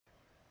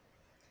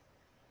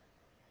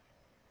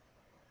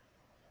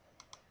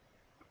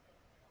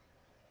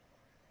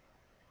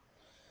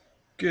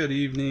Good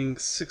evening,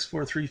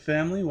 643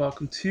 family.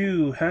 Welcome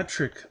to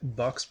HatTrick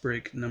box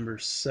break number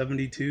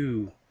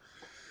 72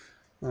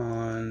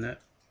 on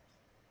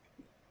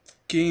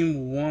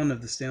game one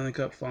of the Stanley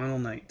Cup final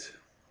night.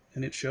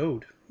 And it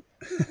showed.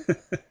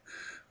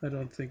 I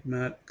don't think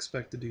Matt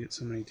expected to get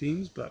so many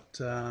teams,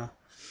 but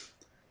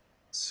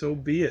so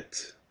be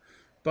it.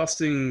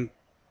 Busting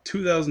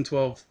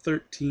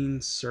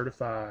 2012-13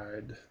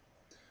 certified.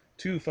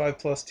 Two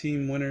 5+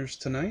 team winners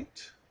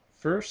tonight.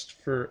 First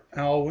for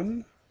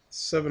Alwyn,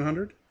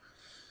 700.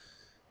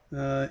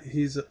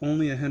 He's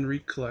only a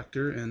Henrique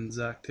collector, and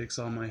Zach takes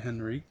all my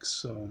Henriques,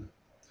 so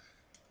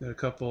got a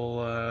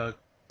couple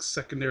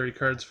secondary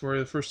cards for you.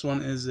 The first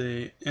one is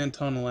a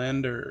Anton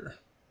Lander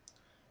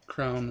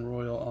Crown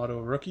Royal Auto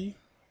Rookie.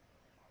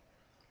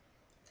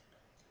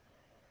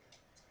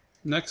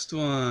 Next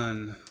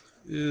one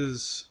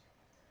is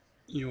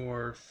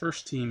your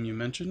first team you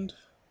mentioned.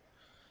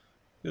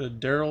 Got a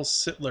Daryl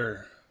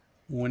Sittler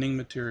Winning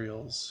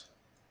Materials.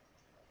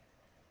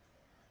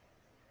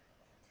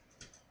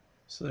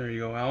 So there you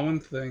go, Alwyn.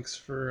 Thanks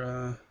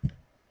for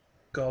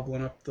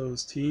gobbling up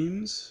those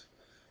teams.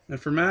 And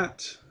for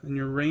Matt and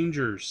your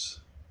Rangers,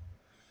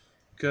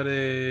 got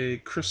a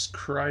Chris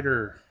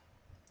Kreider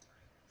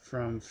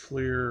from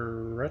Fleer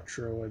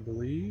Retro, I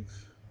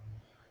believe.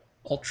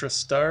 Ultra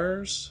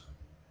Stars.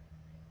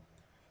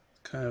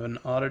 Kind of an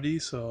oddity,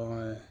 so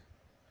I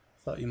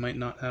thought you might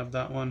not have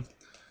that one.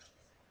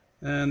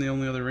 And the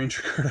only other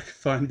Ranger card I could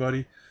find,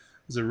 buddy,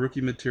 is a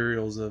Rookie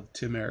Materials of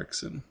Tim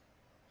Erickson.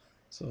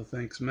 So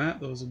thanks, Matt.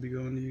 Those will be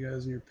going to you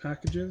guys in your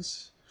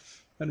packages.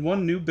 And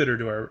one new bidder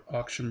to our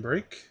auction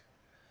break,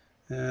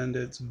 and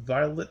it's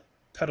Violet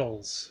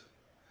Petals.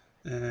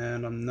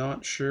 And I'm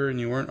not sure, and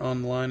you weren't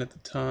online at the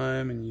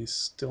time, and you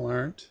still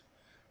aren't,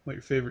 what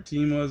your favorite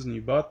team was, and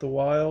you bought the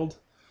Wild.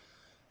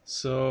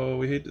 So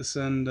we hate to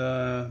send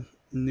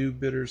new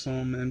bidders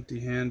home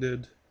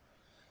empty-handed.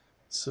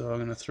 So I'm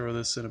going to throw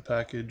this in a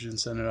package and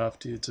send it off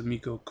to you. It's a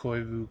Mikko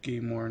Koivu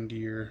game-worn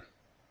gear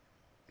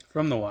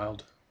from the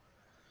Wild.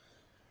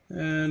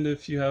 And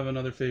if you have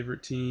another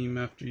favorite team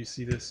after you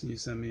see this and you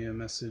send me a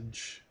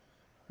message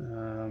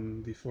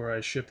before I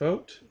ship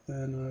out,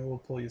 then I will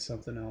pull you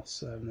something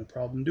else. I have no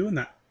problem doing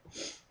that.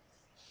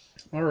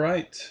 All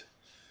right.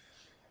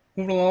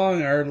 Moving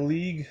along, our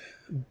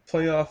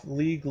playoff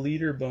league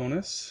leader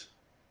bonus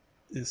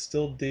is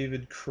still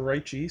David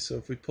Krejci. So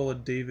if we pull a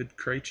David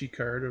Krejci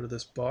card out of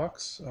this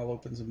box, I'll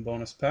open some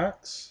bonus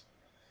packs.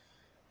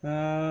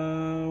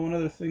 One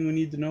other thing we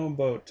need to know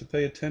about, to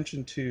pay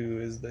attention to,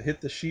 is the hit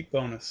the sheet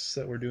bonus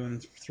that we're doing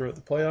throughout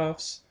the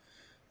playoffs.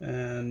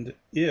 And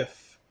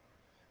if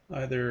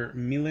either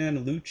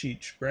Milan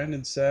Lucic,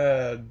 Brandon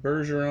Saad,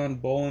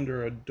 Bergeron, Boland,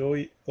 or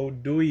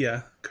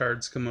Oduya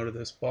cards come out of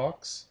this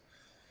box,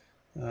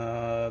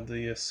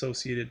 the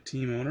associated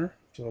team owner,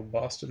 so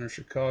Boston or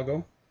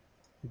Chicago,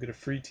 will get a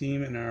free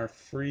team in our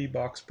free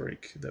box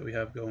break that we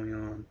have going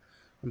on.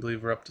 I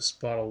believe we're up to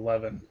spot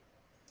 11.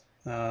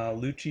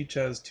 Lucic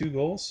has 2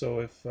 goals, so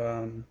if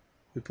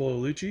we pull a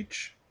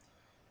Lucic,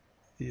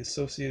 the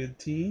associated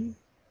team,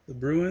 the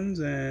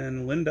Bruins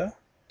and Linda,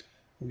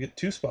 will get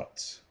 2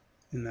 spots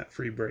in that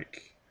free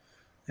break.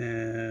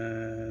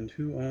 And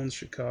who owns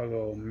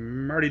Chicago?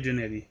 Marty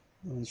Jannetty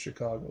owns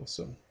Chicago,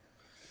 so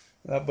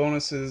that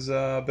bonus is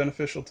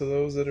beneficial to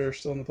those that are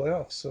still in the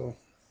playoffs. So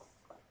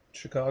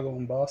Chicago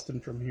and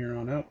Boston from here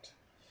on out.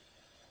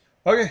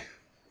 Okay,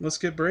 let's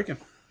get breaking.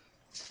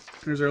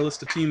 Here's our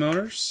list of team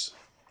owners.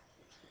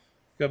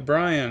 Got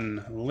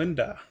Brian,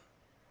 Linda,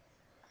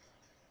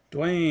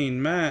 Dwayne,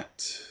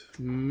 Matt,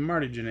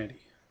 Marty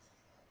Jannetty,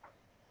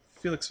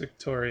 Felix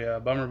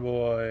Victoria, Bummer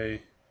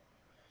Boy,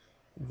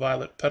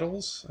 Violet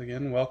Petals.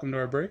 Again, welcome to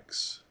our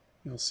breaks.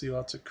 You'll see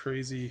lots of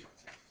crazy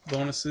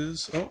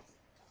bonuses. Oh,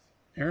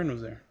 Aaron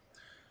was there.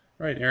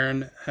 Right,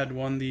 Aaron had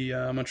won the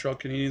Montreal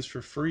Canadiens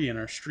for free in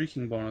our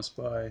streaking bonus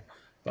by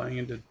buying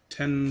into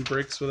 10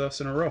 breaks with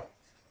us in a row.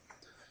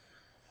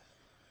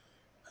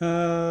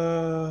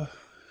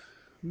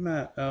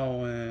 Matt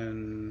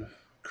Alwyn,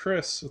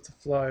 Chris with the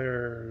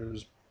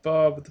Flyers,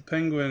 Bob with the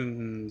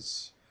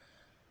Penguins.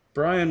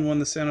 Brian won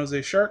the San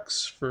Jose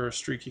Sharks for a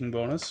streaking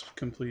bonus,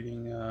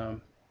 completing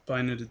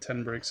buying into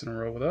 10 breaks in a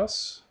row with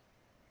us.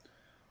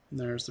 And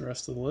there's the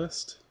rest of the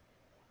list.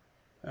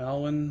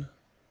 Alwyn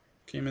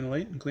came in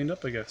late and cleaned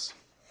up, I guess,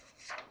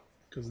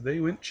 because they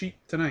went cheap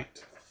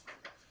tonight.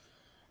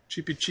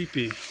 Cheapy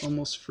cheapy,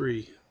 almost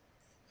free.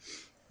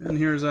 And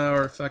here's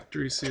our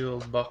factory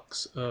sealed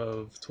box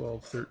of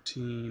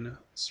 1213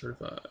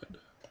 certified.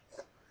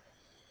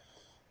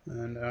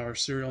 And our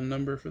serial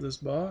number for this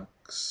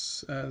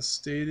box, as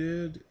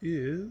stated,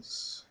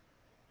 is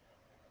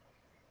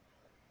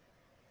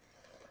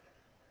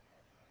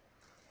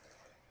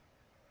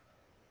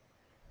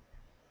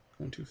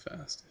going too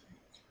fast, I think.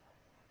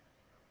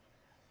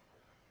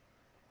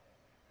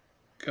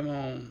 Come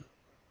on,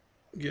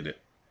 get it.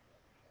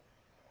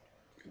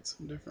 Get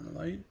some different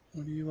light.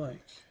 What do you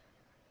like?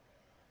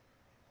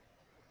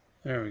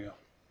 There we go.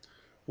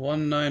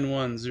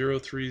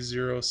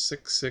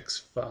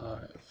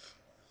 191030665.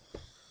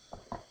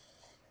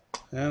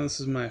 And this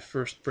is my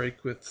first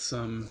break with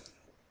some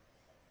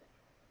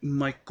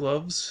Mike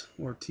gloves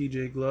or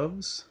TJ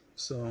gloves.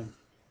 So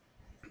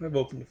I've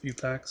opened a few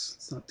packs.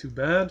 It's not too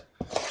bad.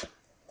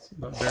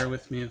 But bear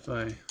with me if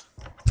I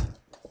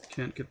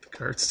can't get the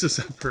cards to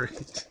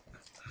separate.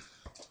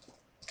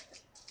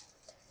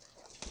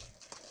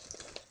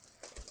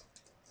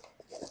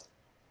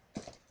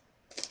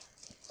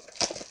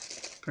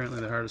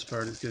 Apparently the hardest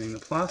part is getting the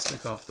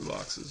plastic off the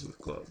boxes with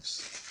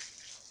gloves.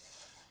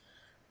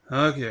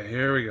 Okay,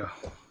 here we go.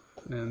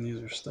 And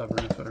these are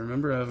stubborn if I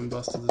remember. I haven't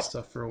busted this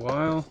stuff for a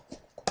while.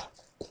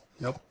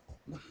 Yep.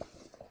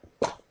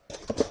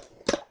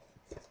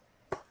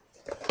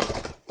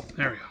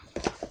 There we go.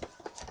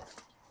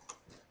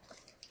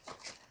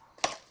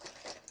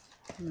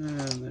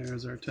 And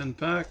there's our 10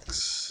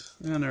 packs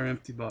and our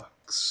empty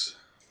box.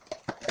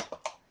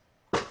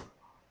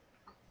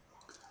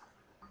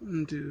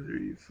 1, 2,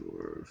 3,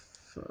 4,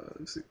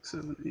 5, 6,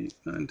 7, 8,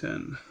 9,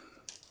 10.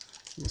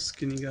 Little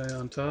skinny guy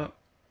on top.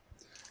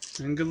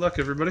 And good luck,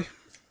 everybody.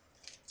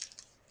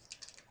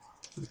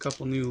 A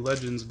couple new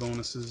Legends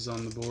bonuses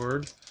on the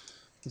board,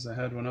 because I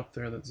had one up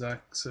there that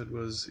Zach said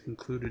was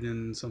included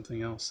in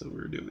something else that we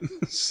were doing.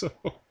 So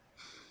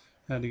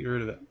had to get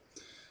rid of it.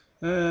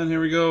 And here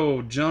we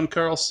go. John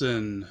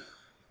Carlson.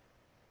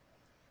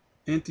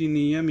 Antti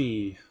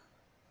Niemi.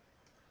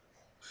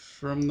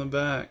 From the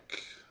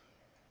back,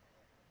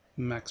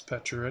 Max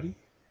Pacioretty.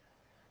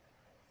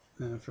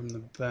 And from the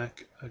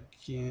back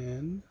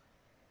again,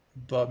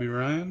 Bobby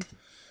Ryan.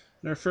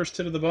 And our first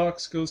hit of the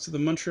box goes to the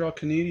Montreal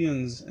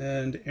Canadiens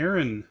and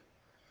Aaron.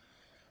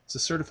 It's a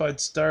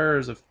certified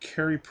stars of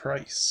Carey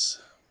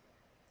Price.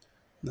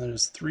 And that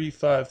is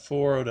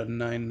 354 out of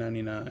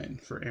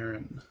 999 for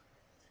Aaron.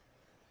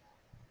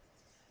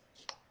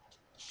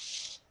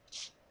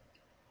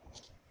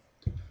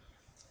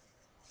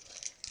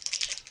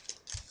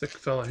 Thick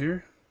fella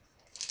here.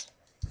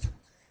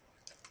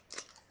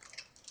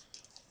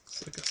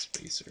 Looks like a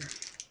spacer.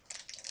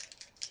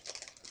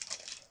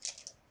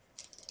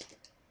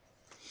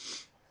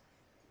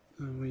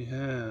 And we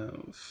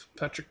have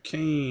Patrick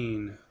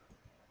Kane,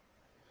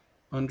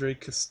 Andre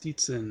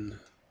Kostitsyn,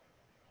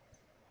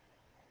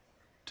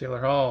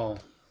 Taylor Hall,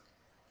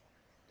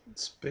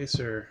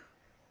 spacer,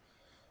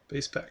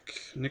 base pack,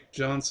 Nick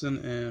Johnson,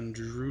 and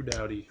Drew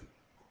Doughty.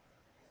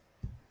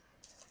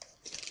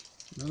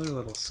 Another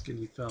little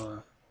skinny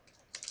fella.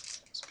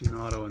 Must be an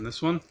auto in this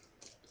one.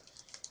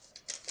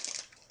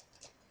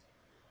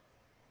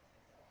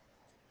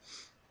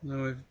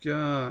 Then we've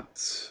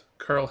got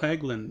Carl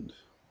Hagelund,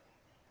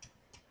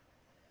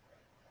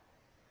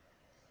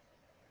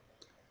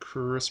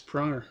 Chris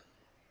Pronger.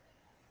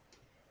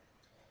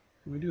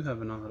 We do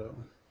have an auto.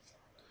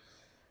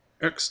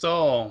 Eric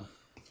Stahl,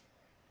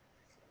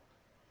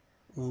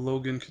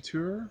 Logan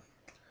Couture,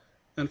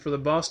 and for the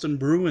Boston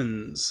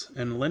Bruins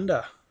and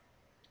Linda,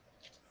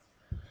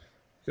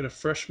 got a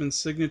freshman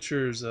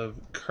signatures of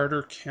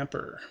Carter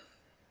Camper.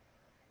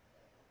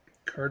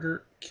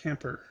 Carter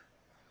Camper.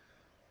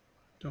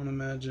 Don't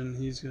imagine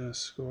he's going to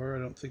score. I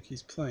don't think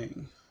he's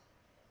playing.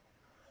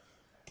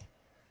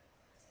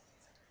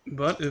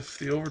 But if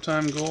the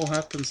overtime goal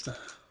happens to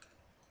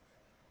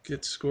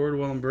get scored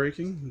while I'm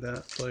breaking,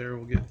 that player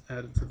will get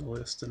added to the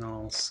list, and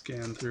I'll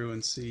scan through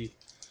and see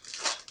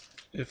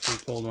if we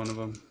pulled one of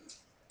them.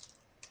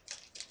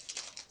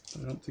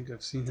 I don't think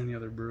I've seen any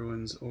other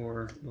Bruins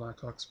or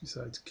Blackhawks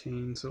besides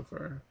Kane so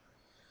far.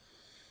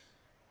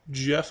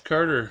 Jeff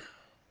Carter.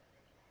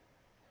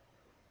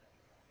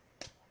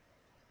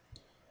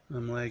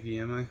 I'm laggy,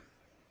 am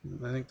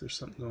I? I think there's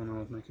something going on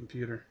with my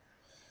computer.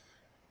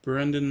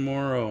 Brendan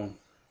Morrow.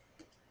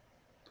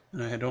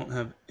 And I don't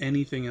have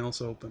anything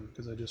else open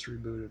because I just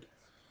rebooted.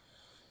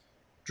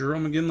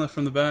 Jerome McGinley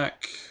from the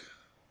back.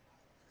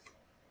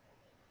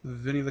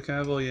 Vinny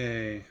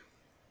LeCavalier.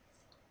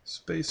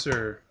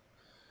 Spacer.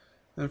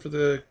 And for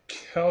the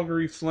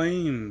Calgary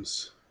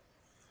Flames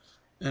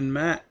and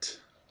Matt,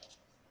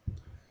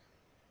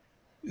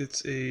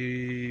 it's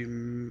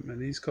are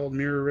these called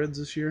Mirror Reds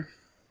this year?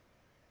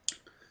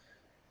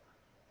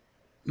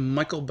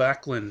 Michael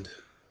Backlund,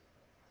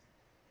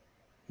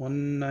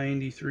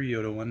 193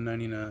 out of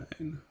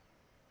 199.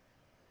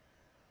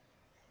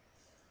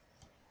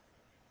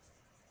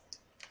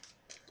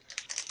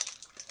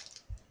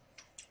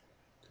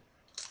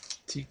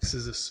 Teeks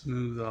is a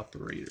smooth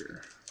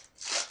operator.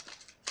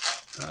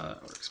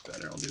 That works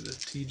better. I'll do the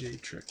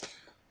TJ trick.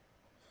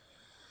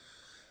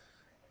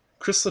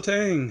 Chris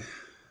Letang,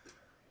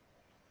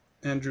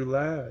 Andrew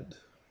Ladd,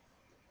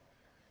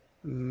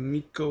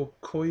 Mikko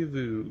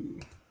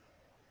Koivu,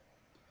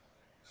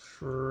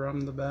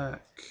 from the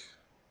back,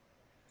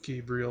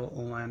 Gabriel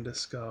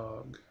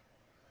Landeskog.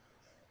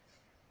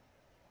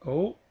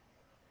 Oh,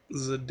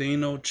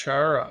 Zdeno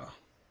Chara.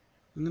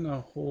 I'm going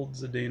to hold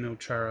Zdeno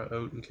Chara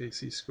out in case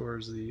he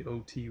scores the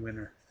OT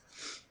winner.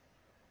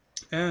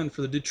 And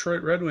for the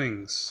Detroit Red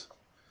Wings,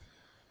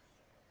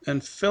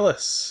 and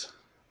Phyllis,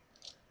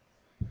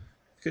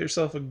 get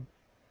yourself a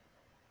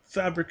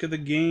Fabric of the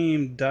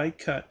Game die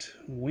cut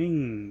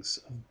wings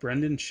of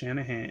Brendan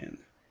Shanahan.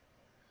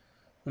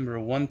 Number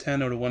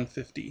 110 out of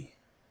 150.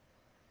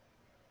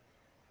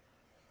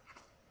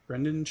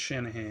 Brendan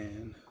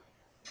Shanahan.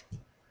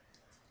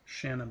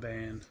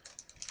 Shanaban.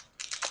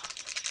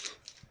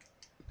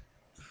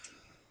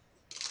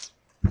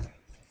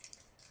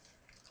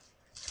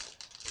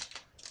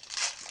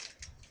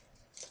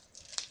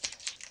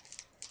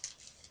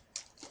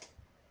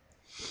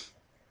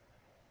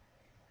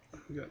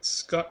 We got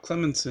Scott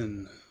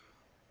Clemenson.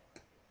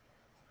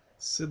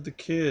 Sid the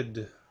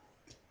Kid.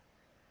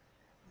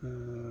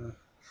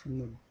 From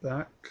the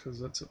back, because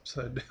that's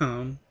upside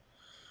down.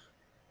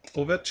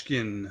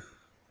 Ovechkin.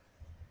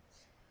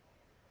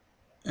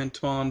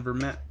 Antoine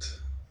Vermette.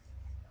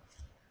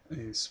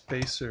 A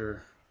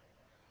spacer.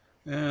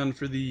 And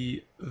for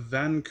the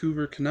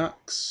Vancouver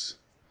Canucks,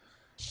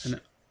 an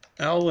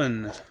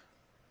Allen.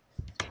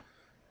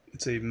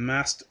 It's a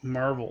Masked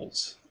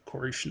Marvels.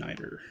 Corey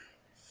Schneider.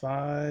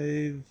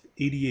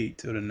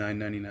 588 out of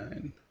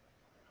 999.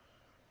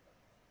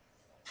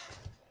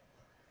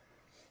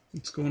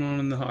 What's going on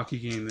in the hockey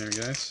game there,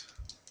 guys?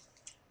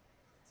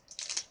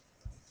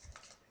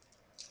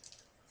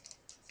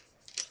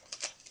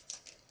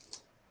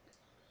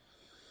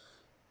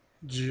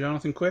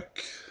 Jonathan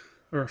Quick,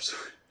 or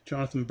sorry,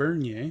 Jonathan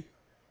Bernier.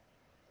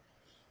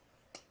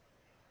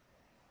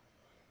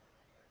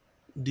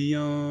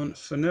 Dion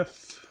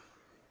Phaneuf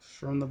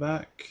from the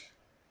back.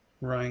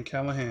 Ryan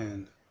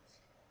Callahan.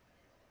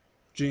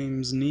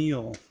 James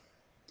Neal.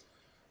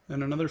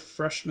 And another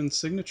freshman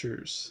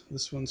signatures.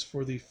 This one's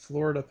for the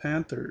Florida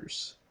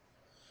Panthers.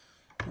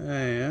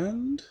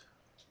 And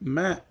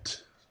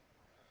Matt.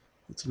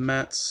 It's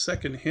Matt's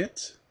second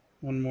hit.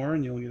 One more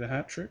and you'll get a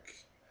hat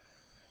trick.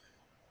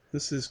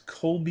 This is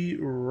Colby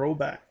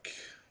Roback.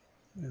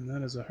 And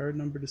that is a hard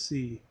number to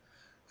see.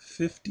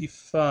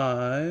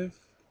 55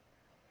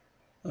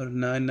 out of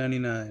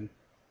 999.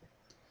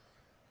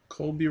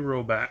 Colby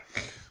Roback.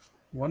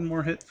 One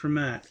more hit for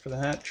Matt for the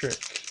hat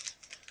trick,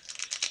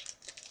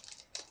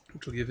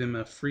 which will give him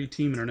a free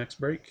team in our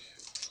next break.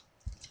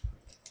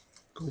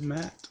 Go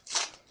Matt.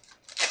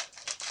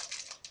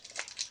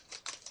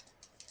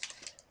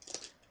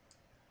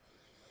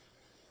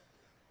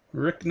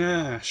 Rick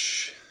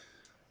Nash.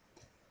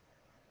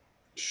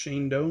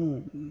 Shane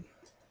Doan.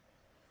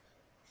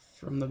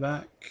 From the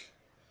back,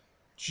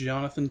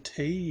 Jonathan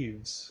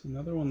Taves.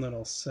 Another one that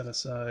I'll set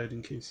aside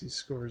in case he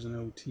scores an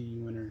OT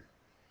winner.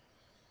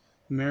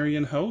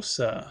 Marian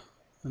Hossa.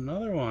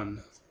 Another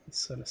one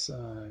set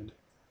aside.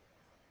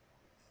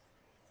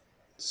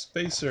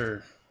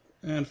 Spacer.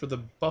 And for the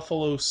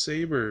Buffalo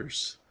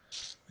Sabres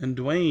and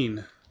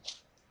Dwayne,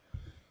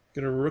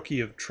 get a rookie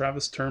of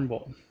Travis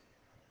Turnbull.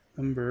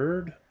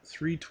 Numbered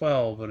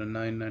 312 out of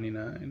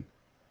 999.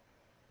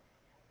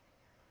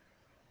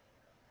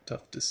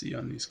 Tough to see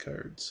on these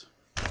cards.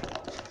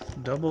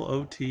 Double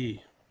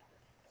OT.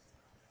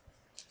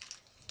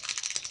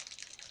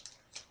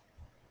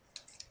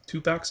 2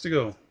 packs to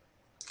go.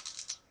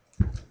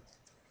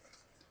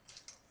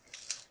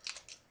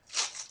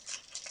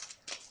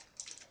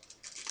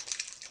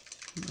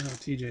 Oh,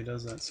 TJ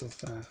does that so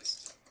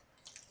fast.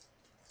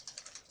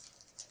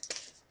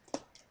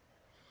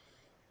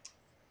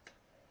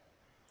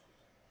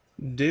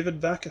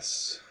 David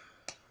Vackus.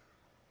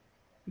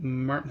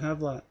 Martin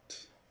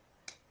Havlat.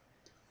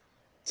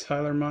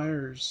 Tyler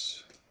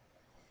Myers.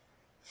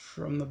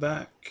 From the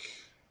back,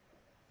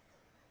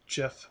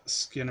 Jeff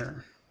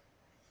Skinner.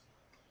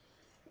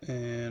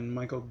 And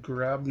Michael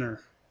Grabner.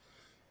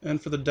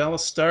 And for the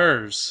Dallas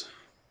Stars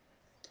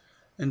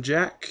and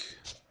Jack,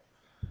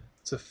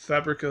 it's a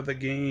Fabric of the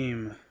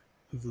Game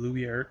of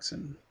Louis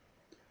Eriksson.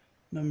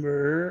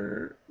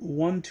 Number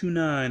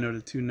 129 out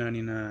of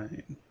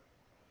 299.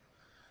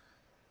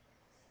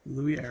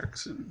 Louis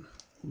Eriksson.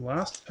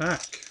 Last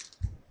pack.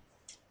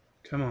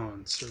 Come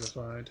on,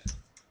 certified.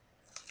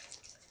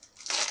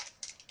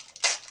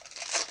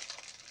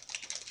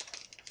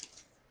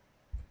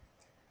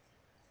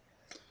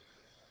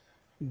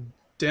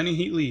 Danny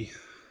Heatley.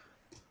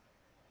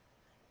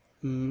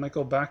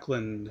 Michael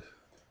Backlund.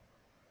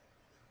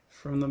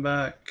 From the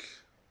back,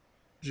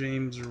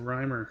 James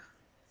Reimer.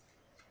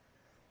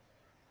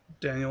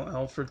 Daniel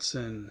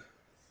Alfredson.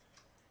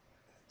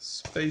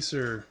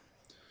 Spacer.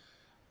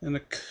 And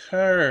a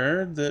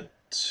card that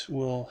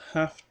will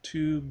have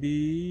to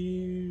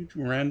be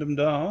randomed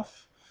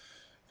off.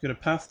 We've got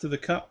a path to the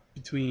cup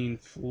between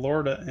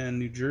Florida and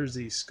New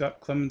Jersey. Scott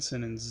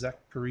Clemenson and Zach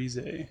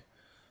Parise.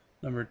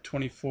 Number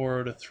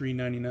 24 to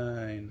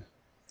 399.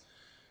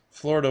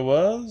 Florida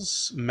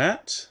was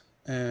Matt,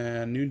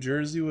 and New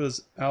Jersey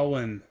was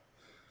Alwyn.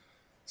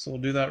 So we'll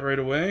do that right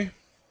away,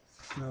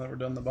 now that we're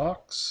done the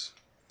box.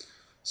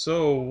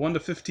 So 1 to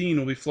 15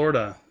 will be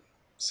Florida.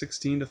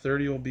 16 to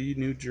 30 will be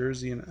New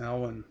Jersey and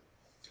Alwyn.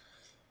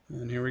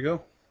 And here we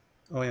go.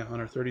 Oh yeah, on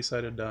our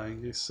 30-sided die,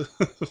 in case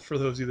for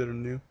those of you that are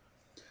new.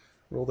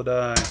 Roll the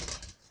die.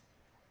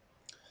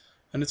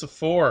 And it's a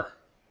 4.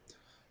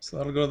 So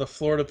that'll go to the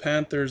Florida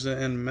Panthers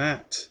and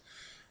Matt.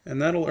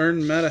 And that'll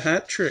earn Matt a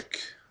hat trick.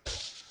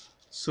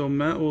 So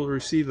Matt will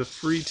receive a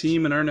free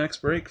team in our next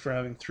break for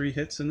having 3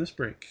 hits in this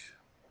break.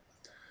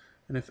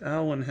 And if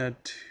Alwyn had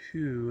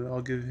 2,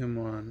 I'll give him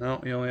 1. No,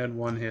 he only had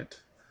 1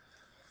 hit.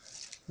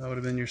 That would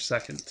have been your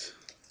second.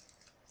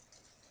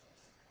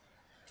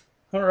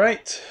 All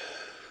right.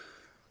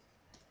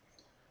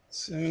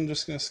 So I'm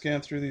just going to scan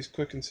through these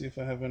quick and see if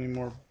I have any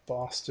more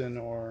Boston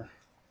or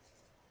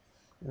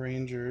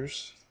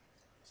Rangers.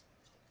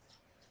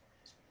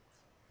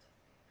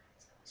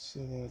 So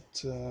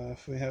that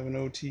if we have an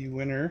OT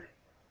winner,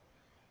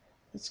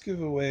 let's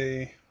give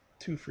away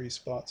 2 free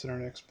spots in our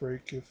next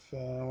break. If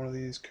one of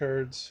these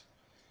cards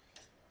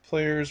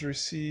players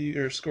receive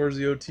or scores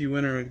the OT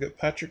winner, we've got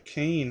Patrick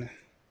Kane.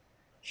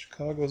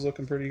 Chicago's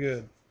looking pretty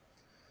good.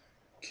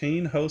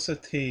 Kane Hossa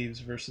Taves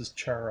versus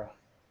Chara.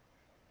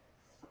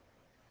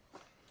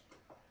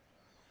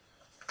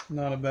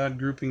 Not a bad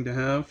grouping to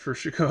have for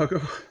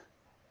Chicago.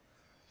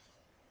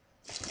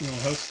 A little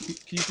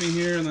housekeeping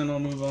here, and then I'll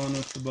move on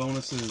with the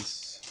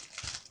bonuses.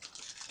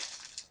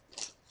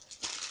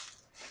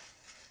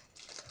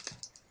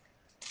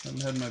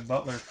 Haven't had my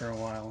butler for a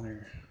while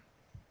here.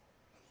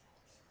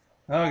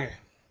 Okay.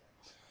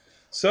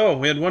 So,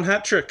 we had one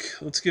hat trick.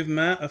 Let's give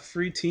Matt a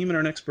free team in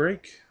our next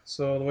break.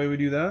 So, the way we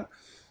do that,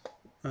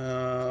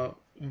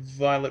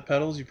 Violet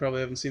Petals, you probably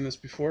haven't seen this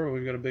before, but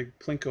we've got a big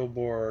Plinko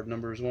board,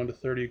 numbers 1 to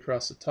 30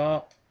 across the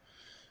top,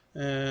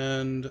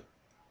 and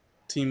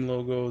team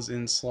logos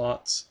in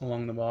slots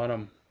along the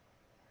bottom.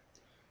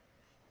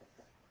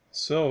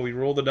 So, we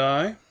roll the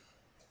die.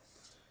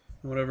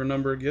 Whatever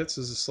number it gets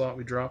is the slot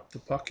we drop the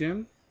puck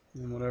in,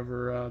 and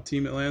whatever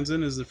team it lands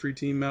in is the free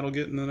team Matt will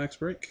get in the next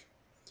break.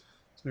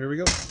 So, here we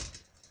go.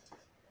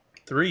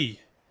 3.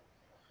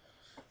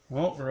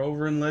 Well, we're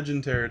over in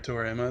legend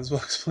territory. I might as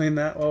well explain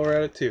that while we're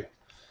at it too.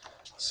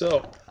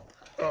 So,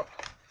 oh,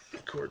 the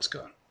cord's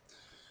gone.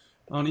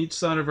 On each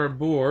side of our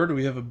board,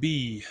 we have a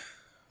B.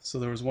 So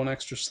there was 1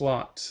 extra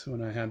slot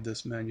when I had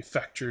this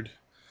manufactured.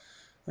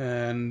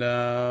 And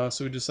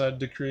so we decided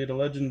to create a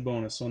legend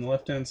bonus. So on the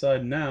left-hand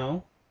side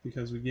now,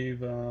 because we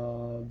gave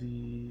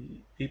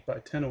the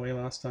 8x10 away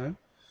last time,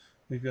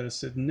 we've got a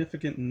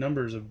significant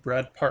numbers of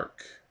Brad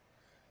Park,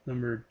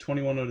 numbered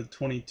 21 out of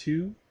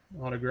 22,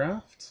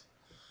 autographed.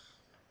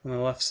 On the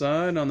left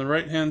side, on the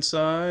right-hand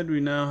side, we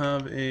now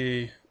have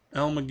a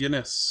Al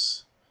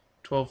McGinnis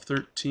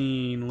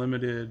 12-13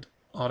 limited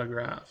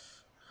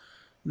autograph,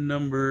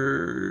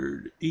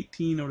 numbered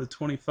 18 out of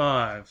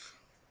 25.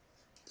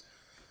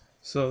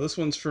 So this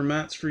one's for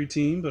Matt's free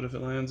team, but if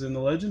it lands in the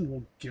legend,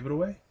 we'll give it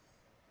away.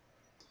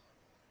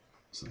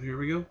 So here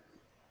we go.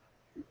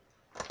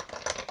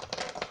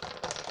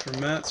 For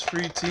Matt's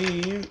free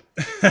team,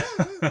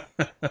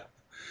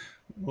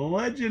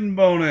 legend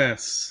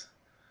bonus.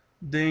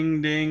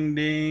 Ding, ding,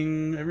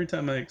 ding. Every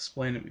time I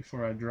explain it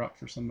before I drop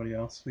for somebody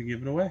else, we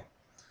give it away.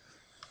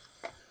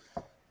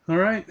 All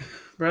right,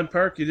 Brad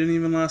Park, you didn't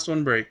even last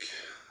 1 break.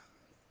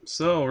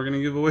 So we're going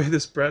to give away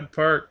this Brad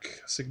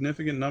Park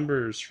significant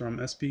numbers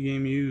from SP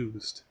Game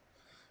Used.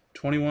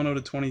 21 out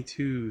of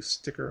 22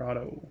 sticker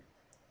auto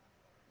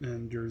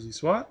and jersey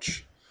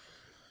swatch.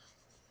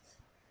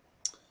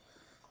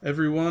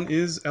 Everyone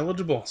is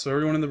eligible. So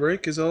everyone in the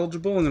break is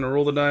eligible. I'm going to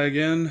roll the die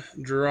again,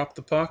 drop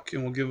the puck,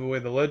 and we'll give away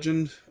the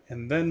legend.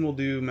 And then we'll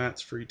do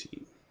Matt's free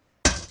team.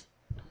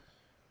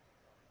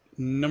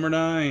 Number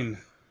 9.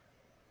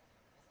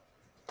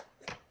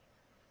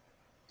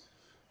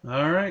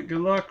 All right,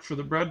 good luck for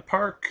the Brad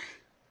Park.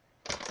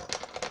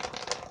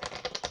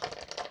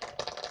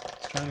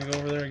 Trying to go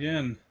over there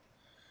again.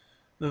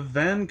 The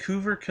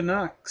Vancouver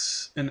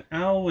Canucks, an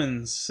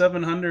Alwyn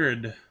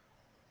 700.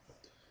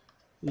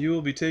 You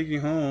will be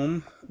taking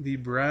home the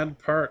Brad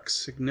Park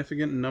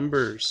significant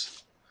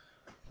numbers.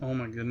 Oh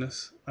my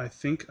goodness. I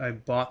think I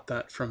bought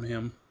that from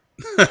him.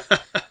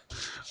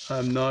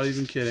 I'm not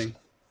even kidding.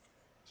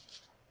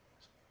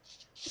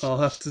 I'll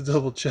have to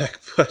double check,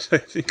 but I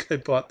think I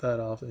bought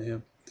that off of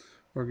him.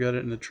 Or got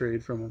it in a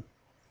trade from him.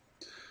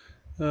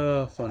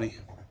 Oh, funny.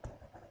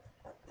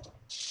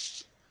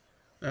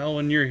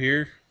 Alwyn, you're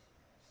here.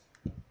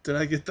 Did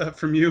I get that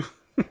from you?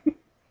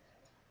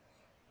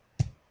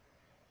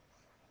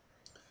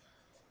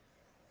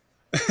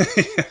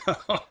 Yeah,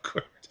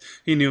 awkward.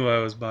 He knew I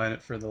was buying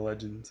it for the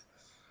Legends.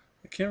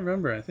 I can't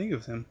remember. I think it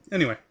was him.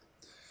 Anyway.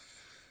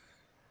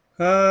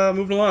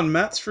 Moving along.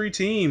 Matt's free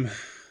team.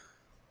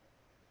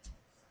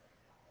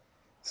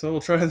 So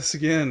we'll try this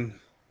again.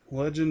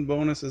 Legend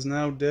bonus is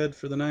now dead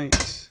for the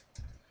night.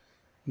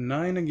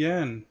 9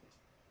 again.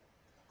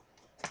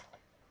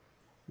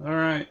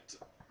 Alright.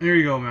 Here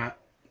you go, Matt.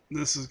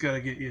 This has got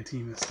to get you a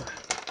team this time.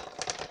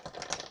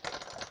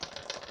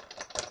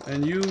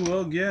 And you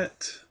will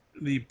get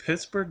the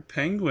Pittsburgh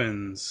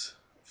Penguins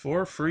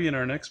for free in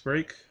our next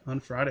break on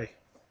Friday.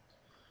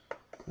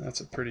 That's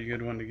a pretty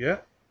good one to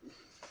get.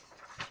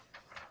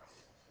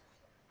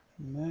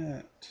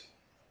 Matt.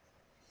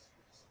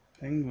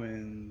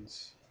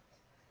 Penguins.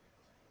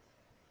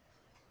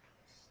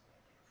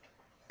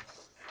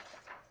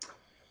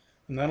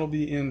 And that'll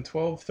be in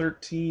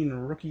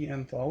 12-13 Rookie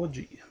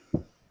Anthology,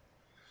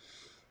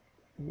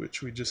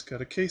 which we just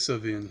got a case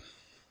of in.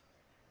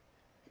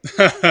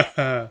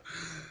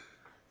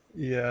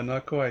 Yeah,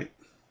 not quite.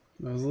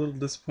 I was a little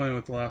disappointed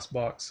with the last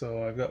box,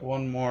 so I've got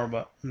one more,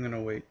 but I'm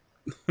gonna wait.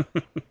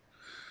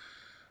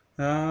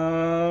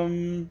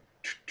 um,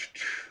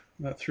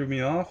 that threw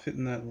me off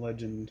hitting that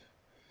legend.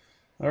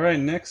 All right,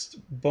 next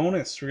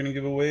bonus, we're gonna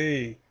give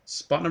away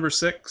spot number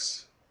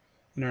 6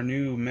 in our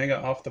new Mega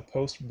Off the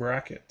Post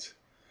bracket.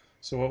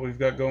 So what we've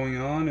got going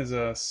on is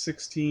a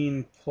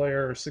 16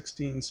 player or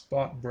 16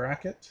 spot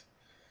bracket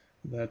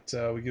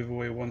that we give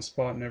away one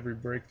spot in every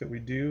break that we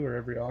do, or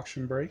every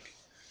auction break.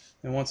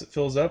 And once it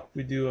fills up,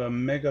 we do a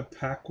Mega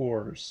Pack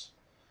Wars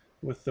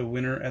with the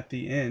winner at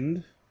the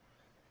end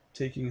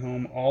taking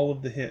home all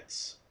of the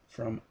hits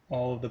from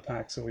all of the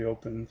packs that we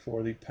open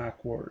for the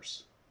Pack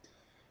Wars.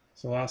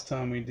 So last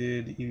time we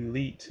did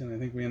Elite, and I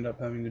think we ended up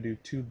having to do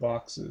 2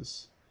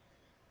 boxes.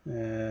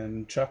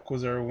 And Chuck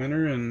was our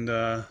winner, and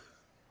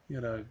he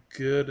had a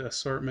good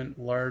assortment,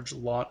 large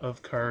lot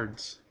of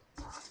cards.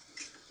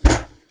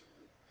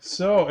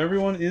 So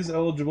everyone is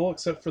eligible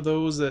except for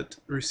those that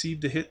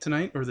received a hit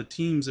tonight, or the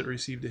teams that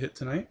received a hit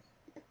tonight,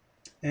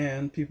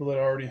 and people that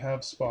already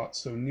have spots.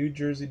 So New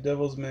Jersey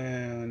Devils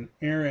Man,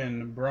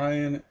 Aaron,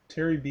 Brian,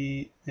 Terry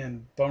B,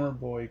 and Bummer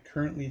Boy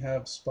currently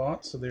have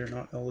spots, so they are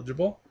not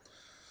eligible.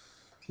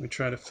 We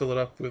try to fill it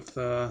up with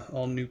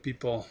all new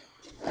people.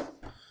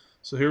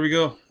 So here we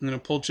go. I'm going to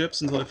pull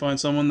chips until I find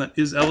someone that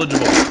is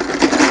eligible.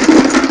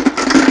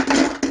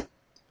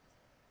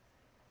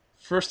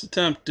 First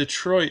attempt,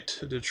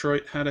 Detroit.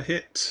 Detroit had a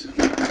hit.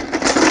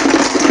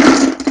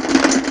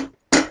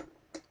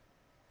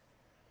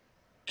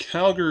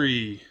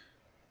 Calgary.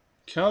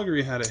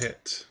 Calgary had a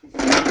hit.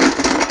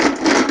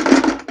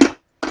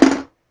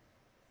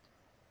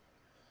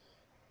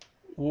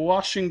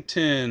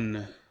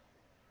 Washington.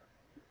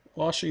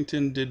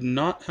 Washington did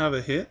not have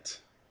a hit.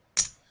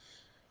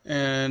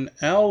 And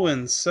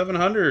Alwyn,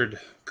 700,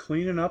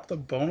 cleaning up the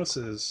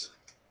bonuses.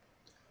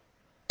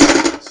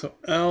 So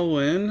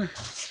Alwyn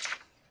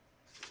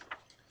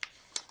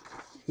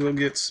will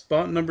get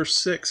spot number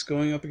 6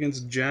 going up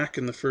against Jack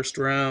in the first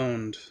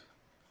round.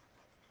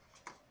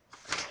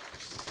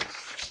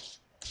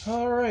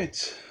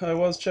 Alright, I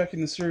was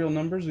checking the serial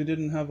numbers. We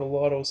didn't have a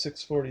Lotto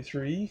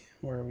 643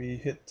 where we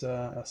hit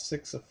a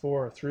 6, a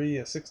 4, a 3,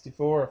 a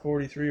 64, a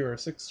 43, or a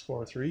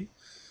 643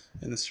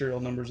 in the serial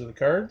numbers of the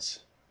cards.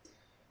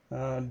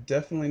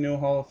 Definitely no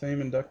Hall of Fame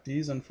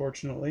inductees,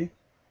 unfortunately.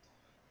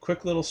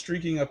 Quick little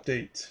streaking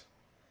update.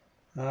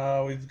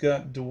 We've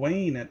got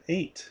Dwayne at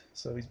 8,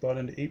 so he's bought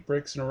into 8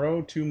 breaks in a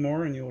row, 2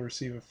 more, and you'll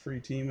receive a free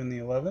team in the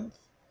 11th.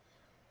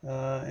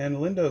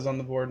 And Linda's on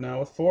the board now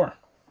with 4.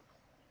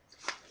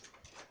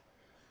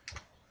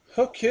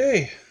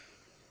 Okay.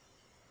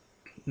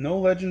 No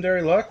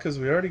legendary luck because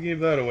we already gave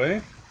that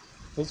away.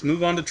 Let's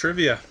move on to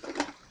trivia.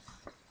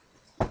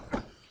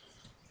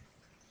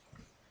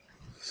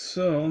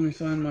 So, let me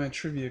find my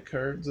trivia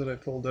cards that I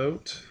pulled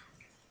out.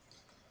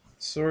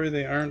 Sorry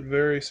they aren't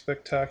very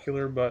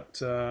spectacular,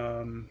 but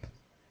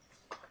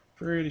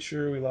pretty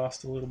sure we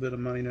lost a little bit of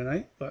money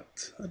tonight,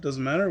 but that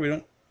doesn't matter. We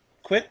don't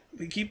quit.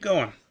 We keep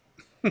going.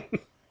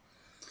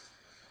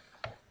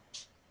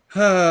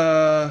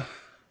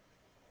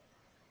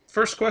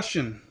 First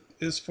question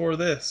is for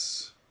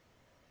this.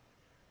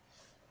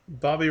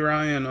 Bobby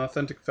Ryan,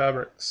 Authentic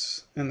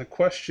Fabrics. And the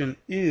question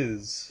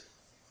is,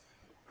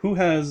 who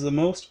has the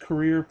most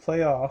career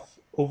playoff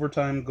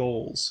overtime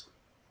goals?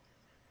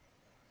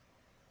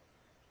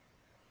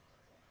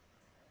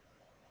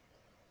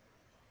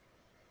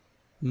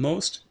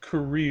 Most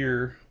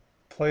career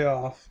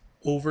playoff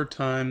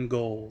overtime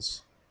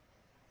goals.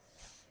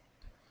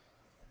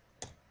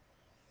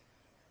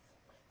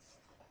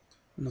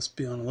 Must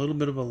be on a little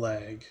bit of a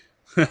lag.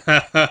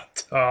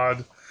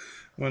 Todd,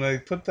 when I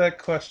put that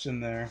question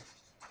there,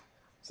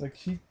 it's like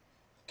he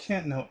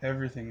can't know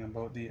everything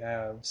about the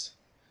Avs.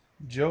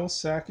 Joe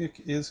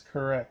Sakic is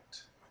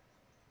correct.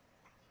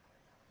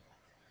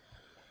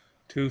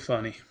 Too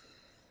funny.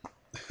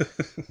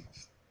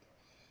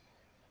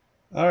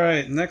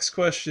 Alright, next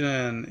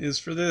question is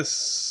for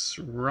this.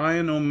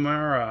 Ryan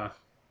O'Mara,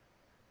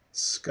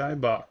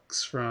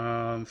 Skybox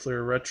from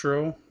Flair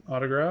Retro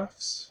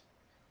Autographs.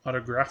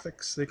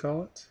 Autographics, they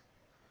call it.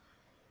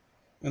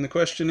 And the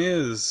question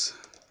is,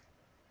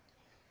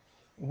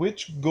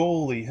 which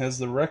goalie has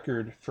the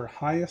record for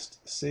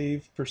highest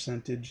save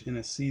percentage in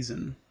a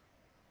season?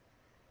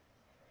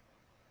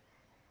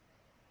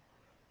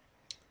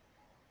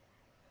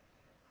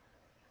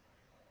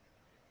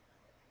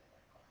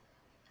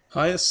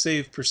 Highest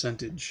save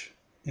percentage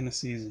in a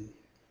season.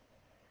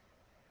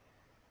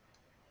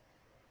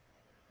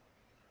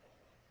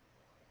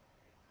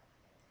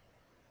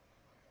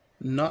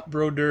 Not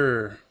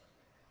Brodeur.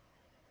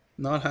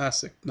 Not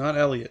Hasek. Not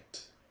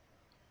Elliott.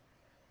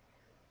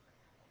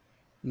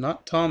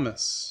 Not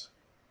Thomas.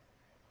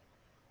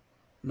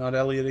 Not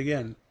Elliott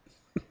again.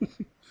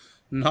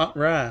 Not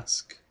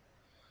Rask.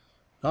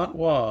 Not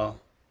Waugh.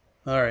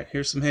 Alright,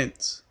 here's some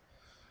hints.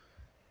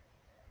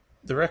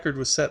 The record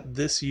was set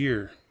this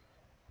year.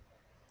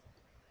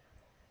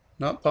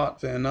 Not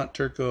Potvin, not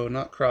Turco,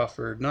 not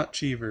Crawford, not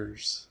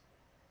Cheevers.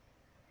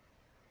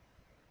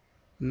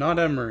 Not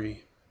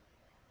Emery.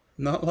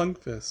 Not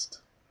Lundqvist.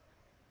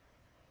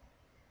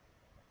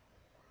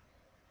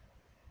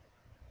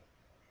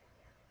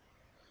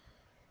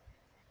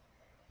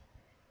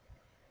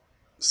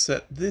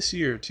 Set this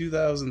year,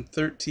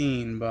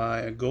 2013, by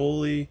a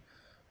goalie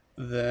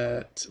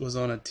that was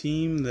on a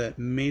team that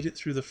made it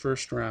through the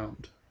first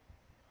round,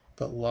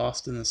 but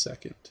lost in the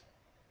second.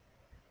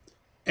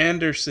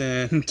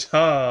 Anderson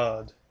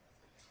Todd.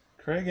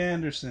 Craig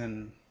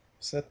Anderson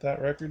set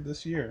that record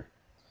this year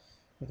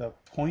with a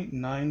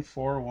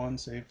 .941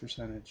 save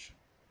percentage.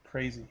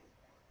 Crazy.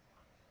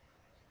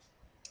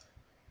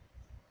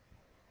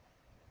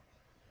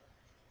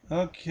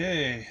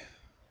 Okay.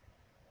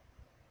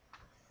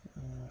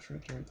 I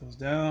forgot to write those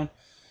down.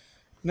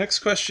 Next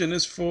question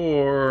is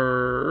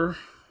for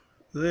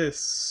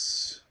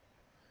this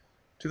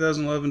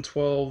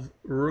 2011-12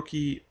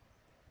 rookie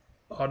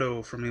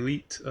auto from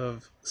Elite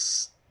of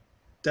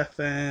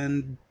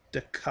Stefan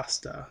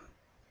DaCosta.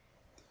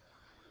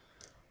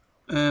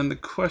 And the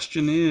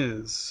question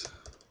is,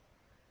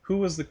 who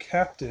was the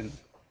captain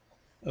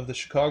of the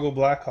Chicago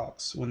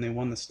Blackhawks when they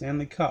won the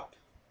Stanley Cup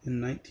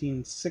in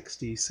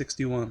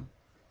 1960-61?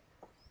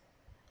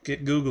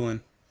 Get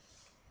Googling.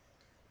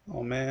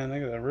 Oh man, I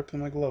got a rip in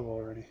my glove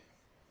already.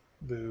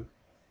 Boo.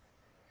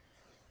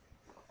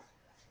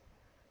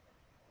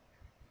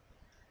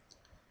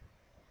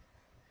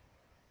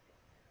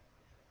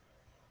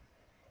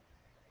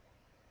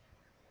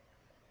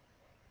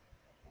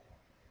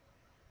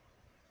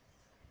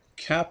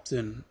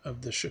 Captain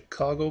of the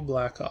Chicago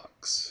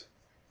Blackhawks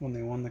when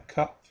they won the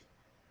Cup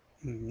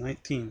in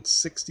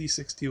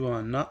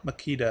 1960-61. Not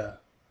Makita.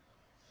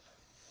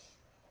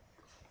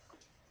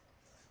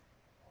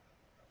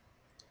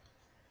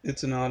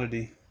 It's an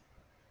oddity.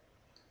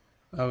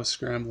 I was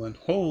scrambling.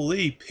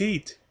 Holy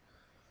Pete!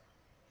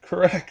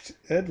 Correct.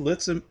 Ed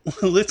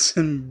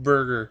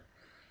Litzenberger.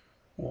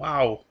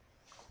 Wow.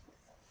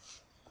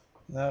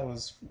 That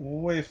was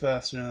way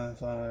faster than I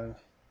thought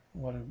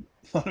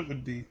it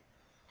would be.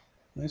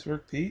 Nice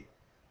work, Pete.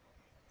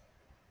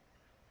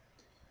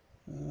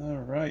 All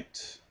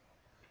right.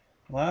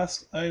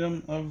 Last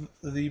item of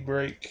the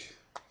break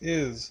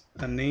is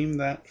a name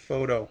that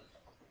photo.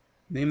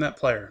 Name that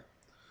player.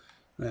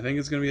 And I think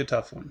it's going to be a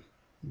tough one,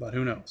 but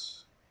who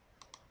knows?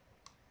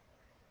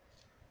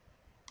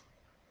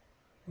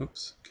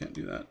 Oops, can't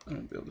do that. I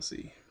won't be able to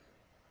see.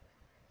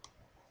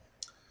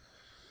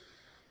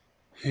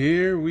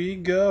 Here we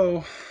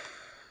go.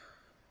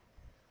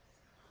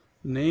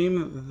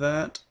 Name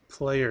that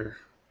player.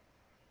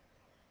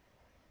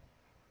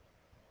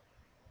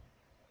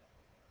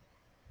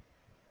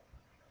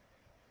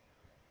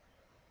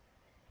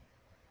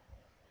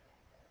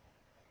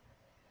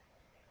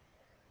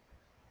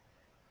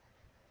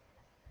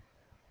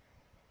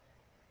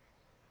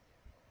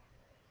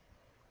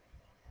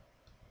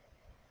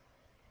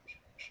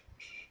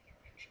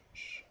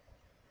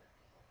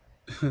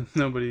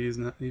 Nobody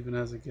even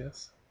has a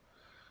guess.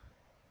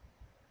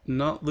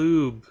 Not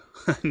lube.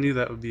 I knew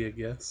that would be a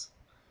guess.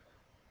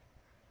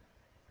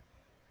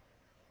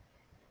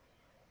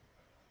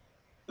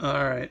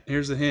 Alright,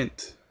 here's a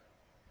hint.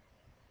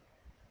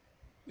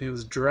 It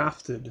was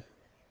drafted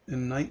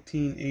in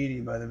 1980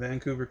 by the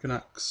Vancouver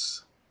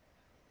Canucks.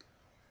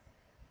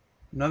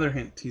 Another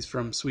hint, he's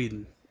from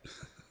Sweden. I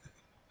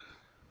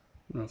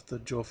don't know if the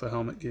Jofa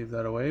helmet gave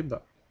that away,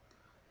 but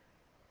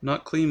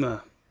not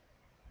Klima.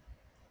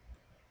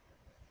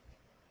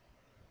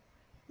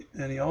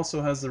 And he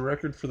also has the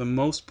record for the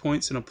most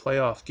points in a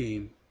playoff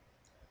game,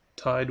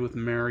 tied with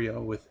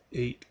Mario with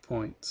 8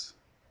 points.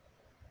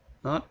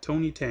 Not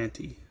Tony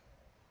Tanti.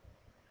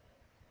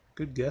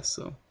 Good guess,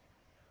 though.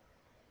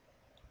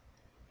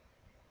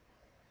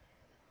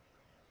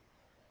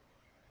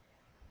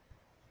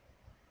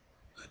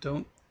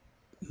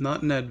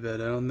 Not Nedved.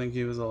 I don't think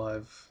he was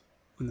alive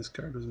when this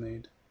card was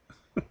made.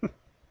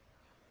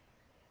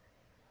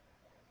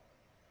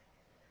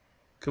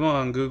 Come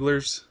on,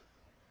 Googlers.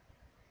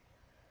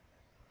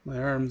 My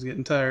arm's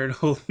getting tired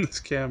holding this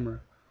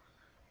camera.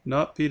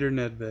 Not Peter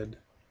Nedved.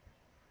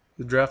 He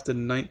was drafted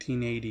in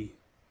 1980.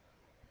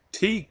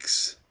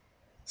 Teeks!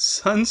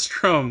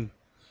 Sundstrom!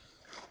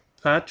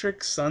 Patrick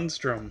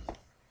Sundstrom.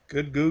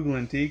 Good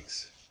Googling,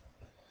 Teeks.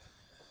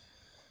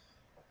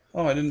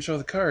 Oh, I didn't show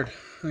the card.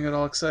 I got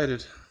all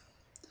excited.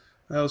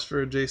 That was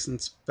for Jason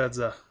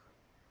Spezza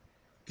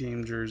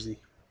game jersey.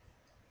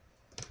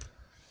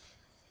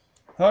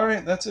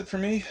 Alright, that's it for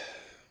me.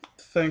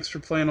 Thanks for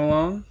playing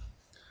along.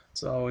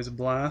 It's always a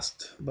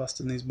blast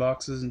busting these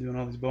boxes and doing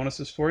all these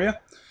bonuses for you.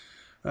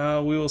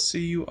 We will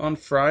see you on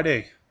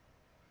Friday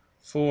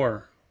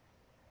for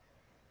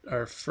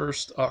our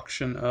first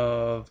auction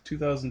of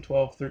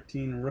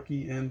 2012-13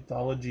 Rookie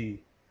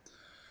Anthology.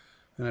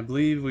 And I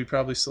believe we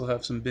probably still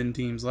have some bin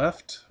teams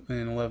left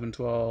in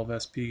 11-12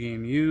 SP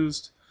game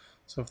used.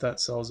 So if that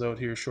sells out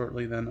here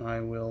shortly, then I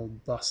will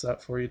bust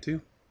that for you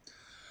too.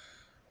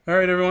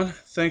 Alright everyone,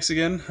 thanks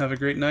again. Have a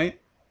great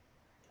night.